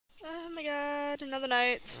night, another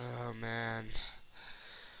night. Oh man.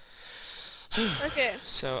 Okay.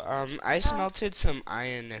 So, I smelted some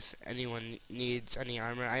iron if anyone needs any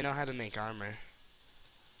armor. I know how to make armor.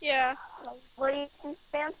 Yeah. Well, you can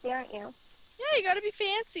fancy, aren't you? Yeah, you gotta be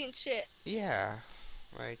fancy and shit. Yeah.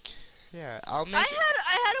 Like, yeah, I'll I make it.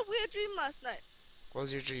 had a weird dream last night. What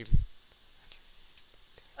was your dream?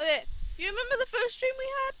 Okay. You remember the first dream we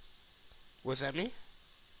had? Was that me?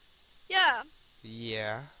 Yeah.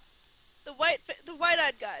 Yeah. The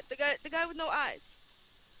white-eyed guy. The guy with no eyes.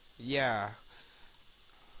 Yeah.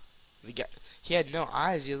 He had no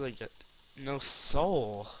eyes, he had like no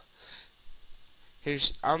soul.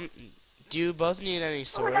 Here's, do you both need any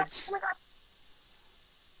swords? Oh my god.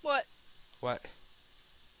 What? What?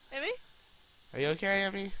 Amy? Are you okay,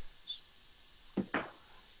 Emmy?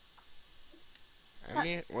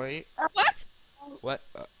 Emmy, wait. What? What?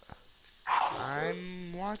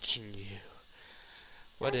 I'm watching you.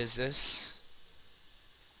 What is this?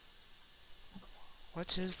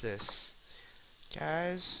 What is this?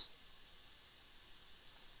 Guys?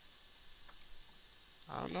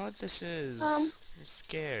 I don't know what this is. I'm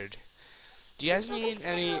scared. Do you guys need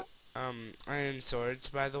any, iron swords,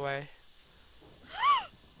 by the way?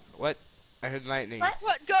 What? I heard lightning.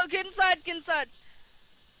 What? Go, get inside, get inside.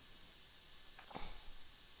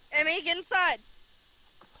 Amy, get inside.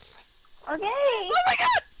 Okay. Oh my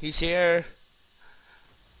god! He's here.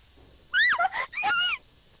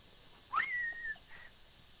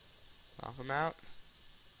 Knock him out.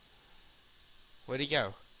 Where'd he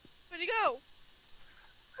go? Where'd he go?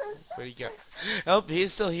 Where'd he go? Oh,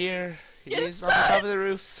 he's still here. Get He's on the top of the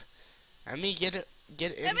roof. Emmy, get Emmy,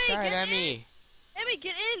 inside, get Emmy. Amy,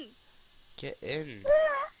 get in. Get in.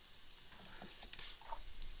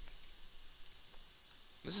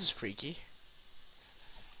 This is freaky.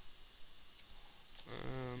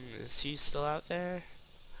 Is he still out there?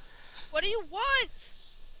 What do you want?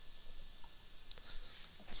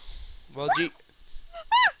 Well,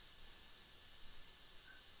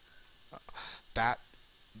 Bat.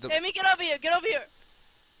 Amy, get over here, get over here.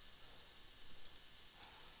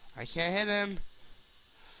 I can't hit him.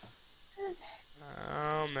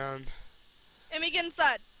 Oh man. Amy, get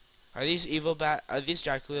inside. Are these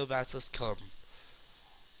Dracula bats? Let's kill them.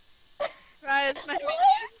 Rise, my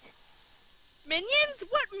minions. Minions?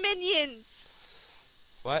 What minions?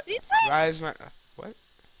 What? These things? Rise my what?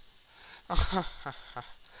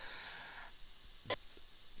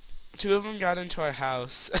 Two of them got into our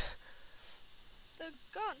house. They're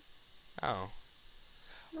gone. Oh.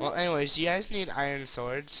 Well, anyways, do you guys need iron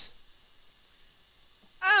swords?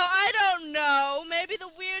 Oh, I don't know. Maybe the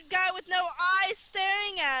weird guy with no eyes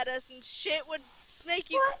staring at us and shit would make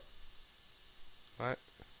you... What?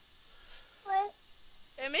 What?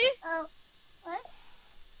 Amy? Oh. What?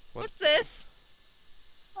 What's this?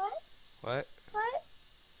 What? What? What?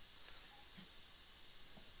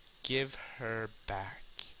 Give her back.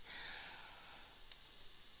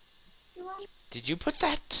 You want? Did you put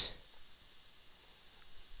that?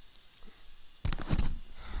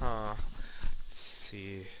 Huh. Let's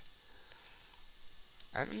see.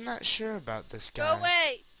 I'm not sure about this guy. Go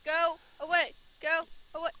away. Go away. Go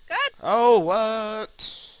away. God. Oh,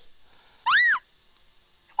 what?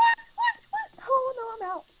 What? Oh no,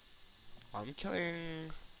 I'm out. I'm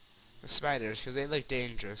killing the spiders because they look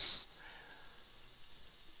dangerous.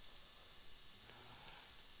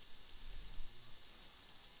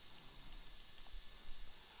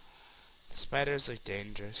 The spiders look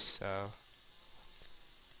dangerous, so...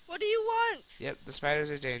 What do you want? Yep, the spiders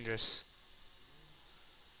are dangerous.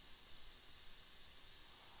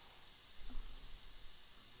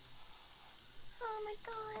 Oh my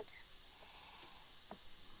god.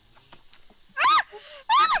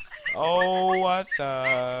 Oh, what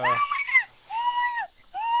the...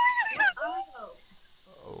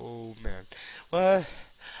 Oh, man. What?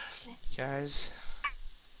 Guys,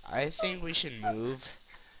 I think we should move.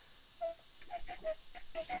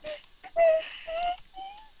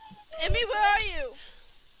 Emmy, where are you?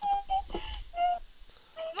 Come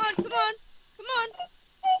on, come on, come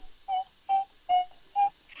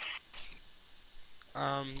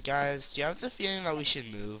on. Guys, do you have the feeling that we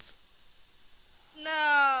should move?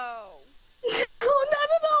 No. Oh, not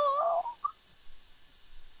at all.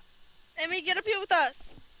 Emmy, get up here with us.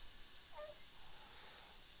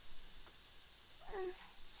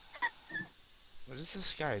 What is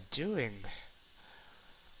this guy doing?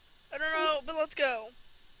 I don't know, but let's go.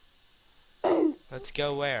 Let's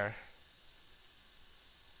go where?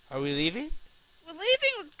 Are we leaving? We're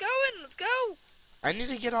leaving. Let's go in. Let's go. I need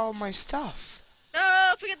to get all my stuff.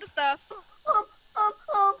 No, forget the stuff.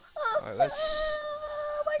 Alright, let's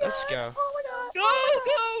Oh my god. go. Oh my god.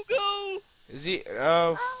 Go, go, go. Is he?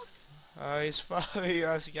 Oh, Oh, he's following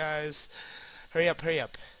us, guys. Hurry up, hurry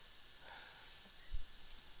up.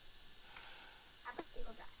 I bet you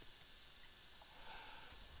will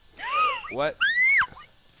die. What?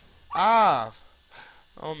 Ah!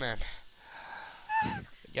 Oh man.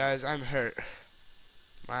 Guys, I'm hurt.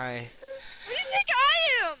 My What do you think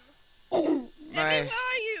I am? Eme, my where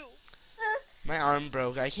are you? my arm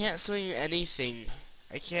broke. I can't swing anything.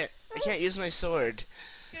 I can't use my sword.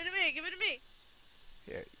 Give it to me. Give it to me.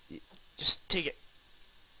 Here, just take it.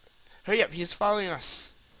 Hurry up, he's following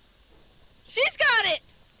us. She's got it.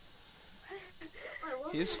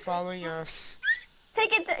 He's following us.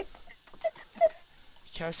 Take it to...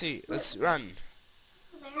 Cassie, let's run.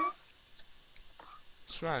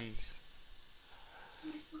 Let's run.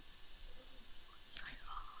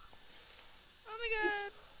 Oh my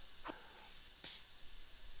god.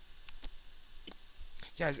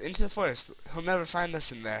 Guys, into the forest. He'll never find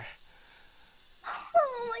us in there.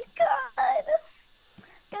 Oh my god.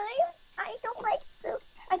 Guys, I don't like this.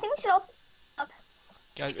 I think we should also...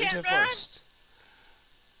 Guys, You into the can't run. forest.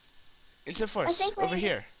 Into the forest. think Over we-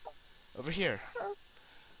 here. Over here.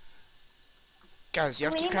 Guys, you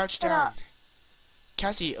have We to need to crouch split down. up.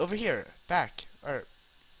 Cassie, over here. Back. Or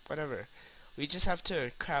whatever. We just have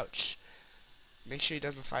to crouch. Make sure he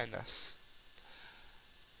doesn't find us.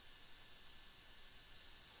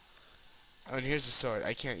 Oh, and here's the sword.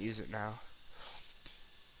 I can't use it now.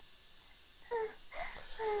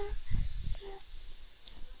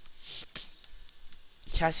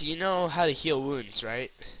 Cassie, you know how to heal wounds,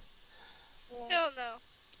 right? Hell no.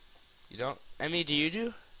 You don't? Emmy, do you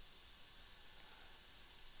do?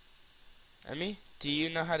 Emmy, do you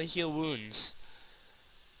know how to heal wounds?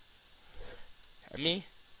 Emmy?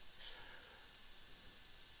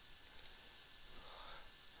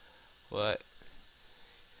 What?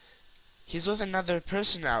 He's with another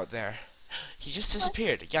person out there. He just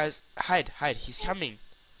disappeared. Guys, hide, hide. He's coming.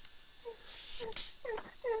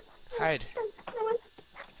 Hide.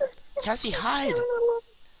 Cassie, hide!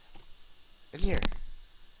 In here.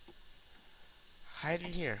 Hide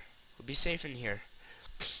in here. We'll be safe in here.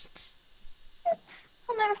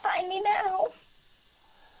 He'll never find me now.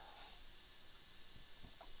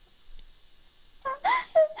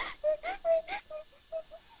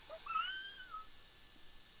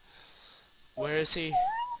 Where is he?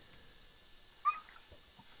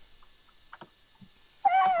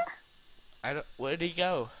 I don't. Where did he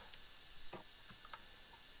go?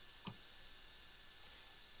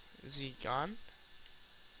 Is he gone?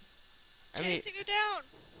 She's Emmy, chasing her down.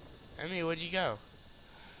 Emmy, where'd you go?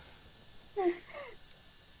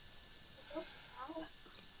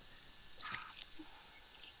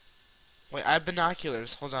 Wait, I have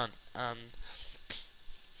binoculars. Hold on.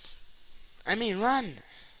 Emmy, run!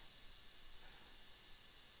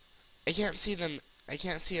 I can't see them. I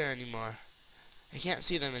can't see her anymore. I can't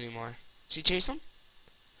see them anymore. Should we chase them?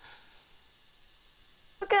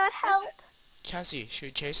 Oh god, help. Cassie, should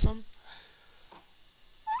we chase them?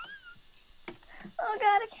 Oh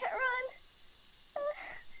god, I can't run.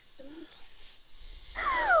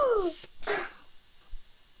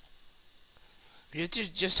 We have to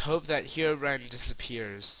just hope that Herobrine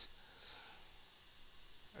disappears.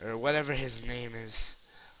 Or whatever his name is.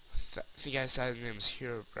 I think I said his name is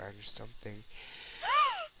Herobrine or something.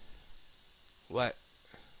 What?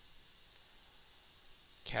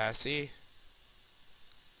 Cassie?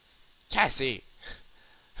 Cassie!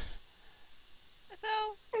 I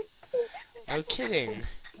fell. No kidding.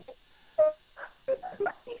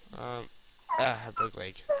 I broke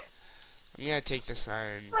leg. I'm gonna take this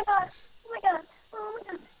iron. Oh my god. Oh my god. Oh my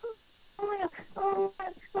god. Oh my god. Oh my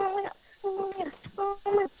god. Oh my god. Oh my god. Oh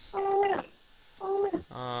my god. Oh my god. Oh my god.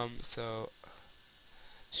 So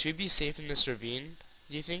should we be safe in this ravine,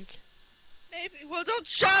 do you think? Maybe. Well, don't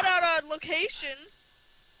shout out our location.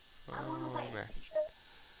 Oh man.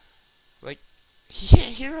 Like, he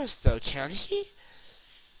can't hear us though, can he?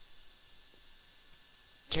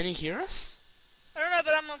 Can he hear us? I don't know,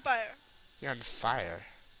 but I'm on fire. You're on fire.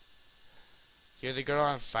 You're the girl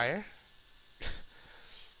on fire?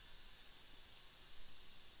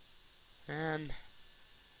 Man.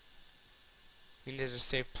 We need a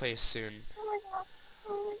safe place soon. Oh my god.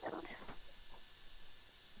 Oh my god.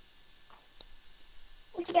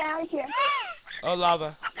 We should get out of here. Oh,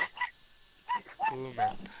 lava. Ooh,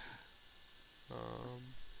 man.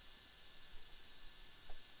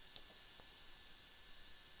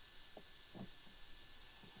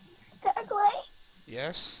 Technically.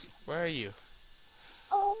 Yes? Where are you?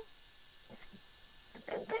 Oh.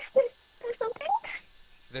 There's something.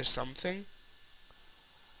 There's something?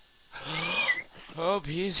 Oh,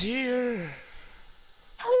 he's here.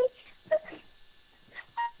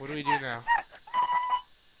 What do we do now?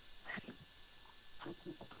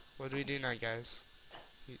 What do we do now, guys?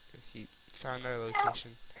 He found our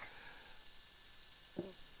location. Can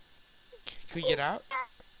we get out?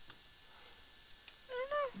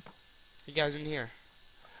 You guys in here?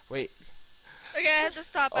 Wait. Okay, I had to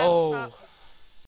stop. I had to Oh. stop.